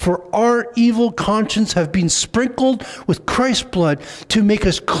 For our evil conscience have been sprinkled with Christ's blood to make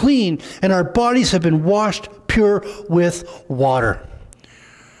us clean, and our bodies have been washed pure with water.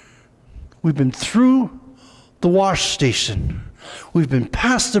 We've been through the wash station. We've been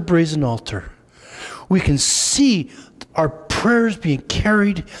past the brazen altar. We can see our prayers being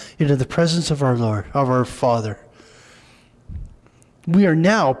carried into the presence of our Lord, of our Father. We are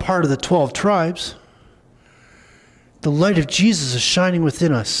now part of the 12 tribes. The light of Jesus is shining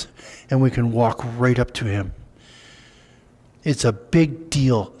within us, and we can walk right up to him. It's a big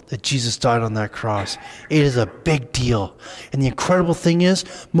deal that Jesus died on that cross. It is a big deal. And the incredible thing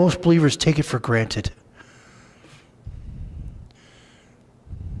is, most believers take it for granted.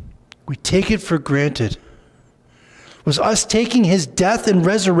 We take it for granted. Was us taking his death and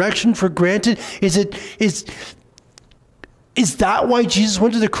resurrection for granted? Is that why Jesus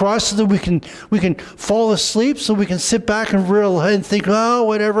went to the cross, so that we can fall asleep, so we can sit back and think, oh,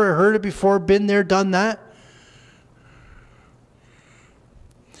 whatever, I heard it before, been there, done that?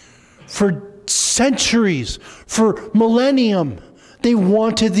 For centuries, for millennium, they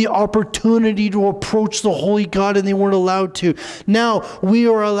wanted the opportunity to approach the holy God, and they weren't allowed to. Now we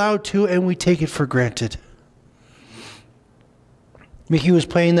are allowed to, and we take it for granted. Mickey was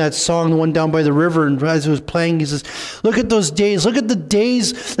playing that song, the one down by the river, and as he was playing, he says, look at those days. Look at the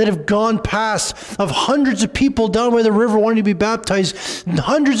days that have gone past of hundreds of people down by the river wanting to be baptized,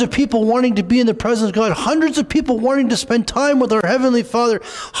 hundreds of people wanting to be in the presence of God, hundreds of people wanting to spend time with our Heavenly Father,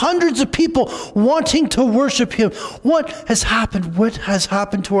 hundreds of people wanting to worship him. What has happened? What has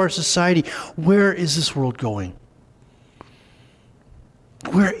happened to our society? Where is this world going?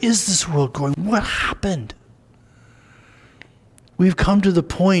 Where is this world going? What happened? We've come to the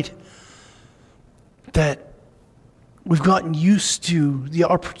point that we've gotten used to the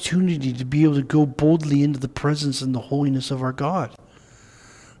opportunity to be able to go boldly into the presence and the holiness of our God.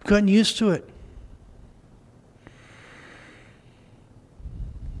 We've gotten used to it.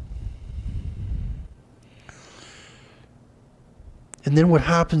 And then what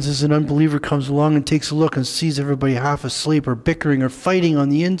happens is an unbeliever comes along and takes a look and sees everybody half asleep or bickering or fighting on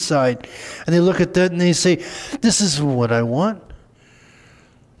the inside. And they look at that and they say, this is what I want.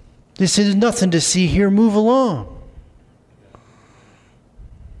 They say, there's nothing to see here, move along.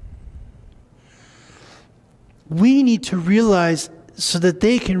 We need to realize, so that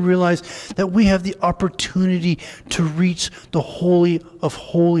they can realize, that we have the opportunity to reach the Holy of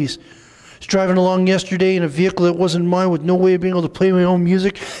Holies. I was driving along yesterday in a vehicle that wasn't mine with no way of being able to play my own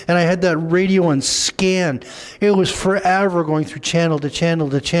music, and I had that radio on scan. It was forever going through channel to channel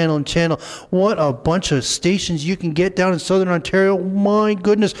to channel and channel. What a bunch of stations you can get down in Southern Ontario. My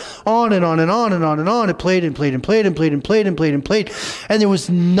goodness, on and on and on and on and on. It played and played and played and played and played and played and played, and there was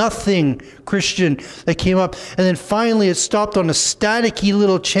nothing Christian that came up. And then finally it stopped on a staticky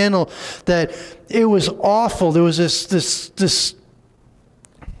little channel that it was awful. There was this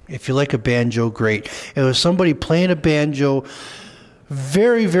if you like a banjo, great. It was somebody playing a banjo,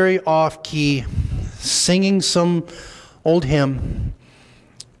 very, very off-key, singing some old hymn.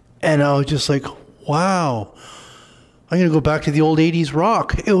 And I was just like, wow, I'm going to go back to the old 80s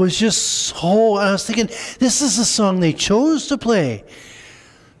rock. It was just so, and I was thinking, this is the song they chose to play.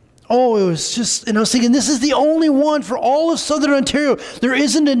 Oh, it was just, and I was thinking, this is the only one for all of Southern Ontario. There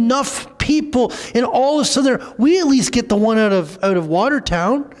isn't enough people in all of Southern. We at least get the one out of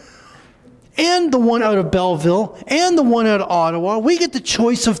Watertown, and the one out of Belleville, and the one out of Ottawa. We get the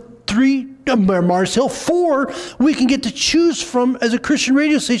choice of 3, Mars Hill, 4 we can get to choose from as a Christian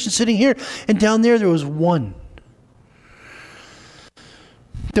radio station sitting here. And down there was one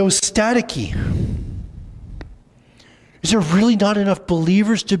that was staticky. Is there really not enough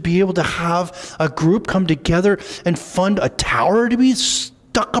believers to be able to have a group come together and fund a tower to be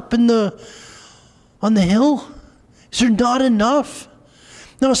stuck up on the hill? Is there not enough?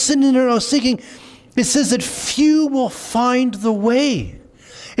 And I was sitting there and I was thinking, it says that few will find the way.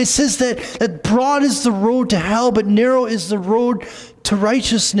 It says that broad is the road to hell, but narrow is the road to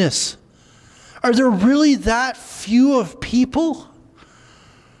righteousness. Are there really that few of people? I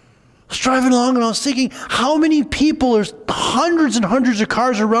was driving along and I was thinking, how many people, there's hundreds and hundreds of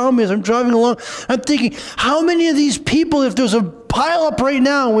cars around me as I'm driving along. I'm thinking, how many of these people, if there's a pile up right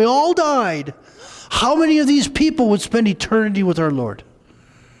now and we all died, how many of these people would spend eternity with our Lord?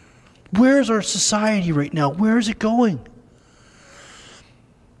 Where's our society right now? Where is it going?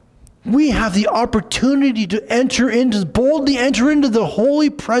 We have the opportunity to boldly enter into the holy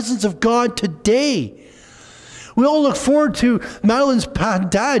presence of God today. We all look forward to Madeline's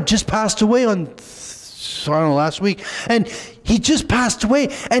dad just passed away last week. And he just passed away.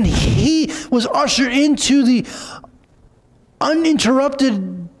 And he was ushered into the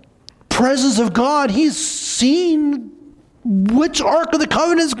uninterrupted presence of God. He's seen which Ark of the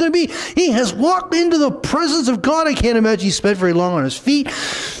Covenant is going to be. He has walked into the presence of God. I can't imagine he spent very long on his feet.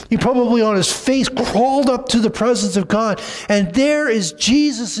 He probably on his face crawled up to the presence of God. And there is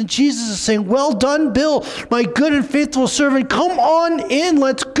Jesus. And Jesus is saying, well done, Bill, my good and faithful servant. Come on in.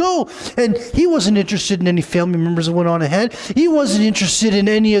 Let's go. And he wasn't interested in any family members that went on ahead. He wasn't interested in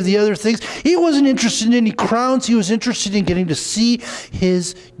any of the other things. He wasn't interested in any crowns. He was interested in getting to see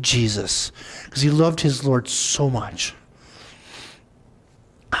his Jesus because he loved his Lord so much.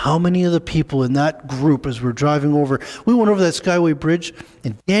 How many of the people in that group, as we're driving over, we went over that Skyway Bridge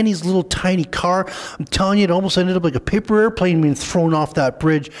in Danny's little tiny car. I'm telling you, it almost ended up like a paper airplane being thrown off that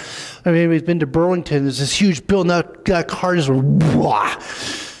bridge. I mean, we've been to Burlington. There's this huge building. That car just went, wah.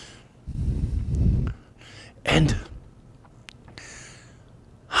 And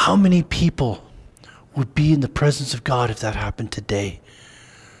how many people would be in the presence of God if that happened today?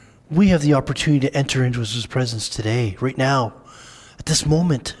 We have the opportunity to enter into his presence today, right now. At this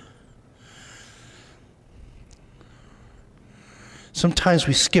moment. Sometimes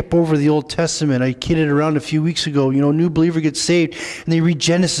we skip over the Old Testament. I kidded around a few weeks ago, a new believer gets saved and they read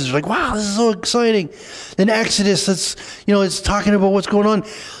Genesis. They're like, wow, this is so exciting. Then Exodus, it's talking about what's going on.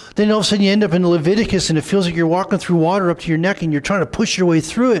 Then all of a sudden you end up in Leviticus and it feels like you're walking through water up to your neck and you're trying to push your way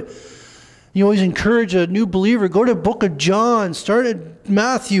through it. You always encourage a new believer, go to the book of John, start at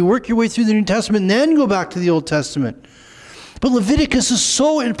Matthew, work your way through the New Testament, and then go back to the Old Testament. But Leviticus is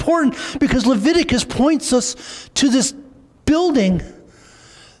so important because Leviticus points us to this building,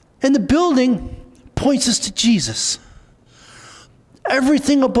 and the building points us to Jesus.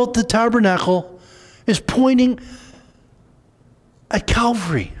 Everything about the tabernacle is pointing at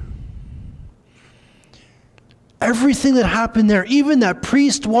Calvary. Everything that happened there, even that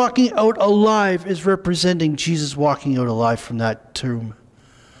priest walking out alive, is representing Jesus walking out alive from that tomb.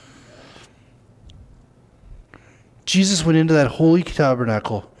 Jesus went into that holy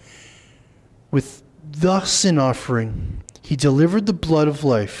tabernacle with the sin offering. He delivered the blood of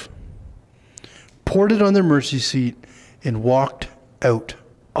life, poured it on their mercy seat, and walked out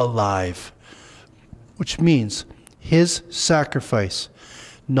alive. Which means his sacrifice,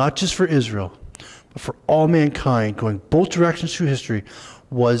 not just for Israel, but for all mankind, going both directions through history,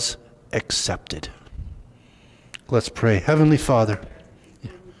 was accepted. Let's pray. Heavenly Father.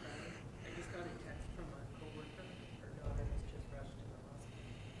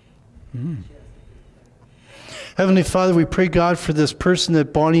 Heavenly Father, we pray, God, for this person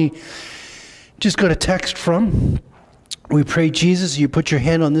that Bonnie just got a text from. We pray, Jesus, you put your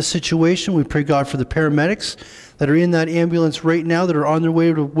hand on this situation. We pray, God, for the paramedics that are in that ambulance right now, that are on their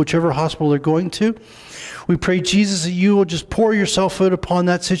way to whichever hospital they're going to. We pray, Jesus, that you will just pour yourself out upon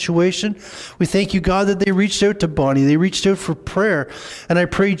that situation. We thank you, God, that they reached out to Bonnie. They reached out for prayer. And I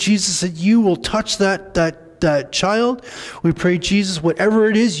pray, Jesus, that you will touch that child. We pray, Jesus, whatever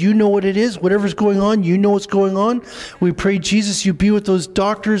it is, you know what it is. Whatever's going on, you know what's going on. We pray, Jesus, you be with those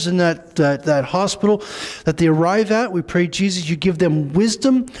doctors in that hospital that they arrive at. We pray, Jesus, you give them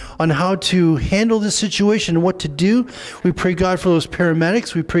wisdom on how to handle this situation and what to do. We pray, God, for those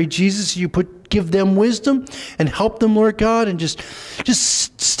paramedics. We pray, Jesus, you give them wisdom and help them, Lord God, and just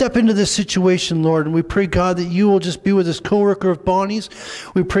step into this situation, Lord. And we pray, God, that you will just be with this co-worker of Bonnie's.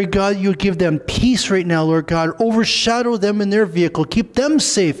 We pray, God, that you'll give them peace right now, Lord God. Overshadow them in their vehicle. Keep them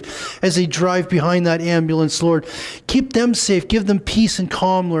safe as they drive behind that ambulance, Lord. Keep them safe. Give them peace and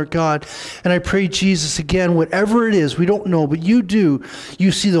calm, Lord God. And I pray, Jesus, again, whatever it is, we don't know, but you do.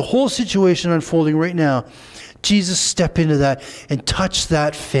 You see the whole situation unfolding right now. Jesus, step into that and touch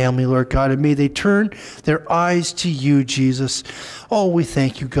that family, Lord God, and may they turn their eyes to you, Jesus. Oh, we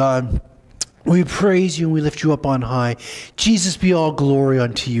thank you, God. We praise you and we lift you up on high. Jesus, be all glory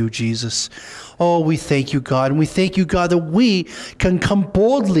unto you, Jesus. Oh, we thank you, God. And we thank you, God, that we can come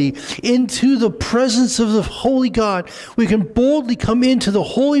boldly into the presence of the holy God. We can boldly come into the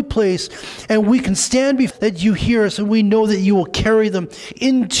holy place and we can stand before that you hear us, and we know that you will carry them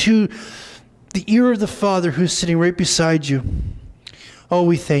into the ear of the Father who's sitting right beside you. Oh,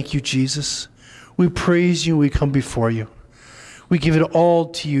 we thank you, Jesus. We praise you and we come before you. We give it all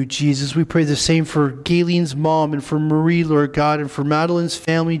to you, Jesus. We pray the same for Galen's mom and for Marie, Lord God, and for Madeline's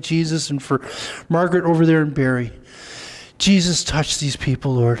family, Jesus, and for Margaret over there in Barrie. Jesus, touch these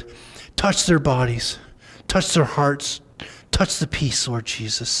people, Lord. Touch their bodies. Touch their hearts. Touch the peace, Lord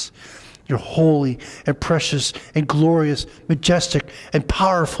Jesus. Your holy and precious and glorious, majestic and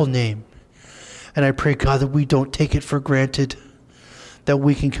powerful name. And I pray, God, that we don't take it for granted, that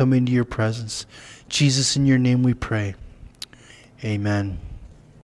we can come into your presence. Jesus, in your name we pray. Amen.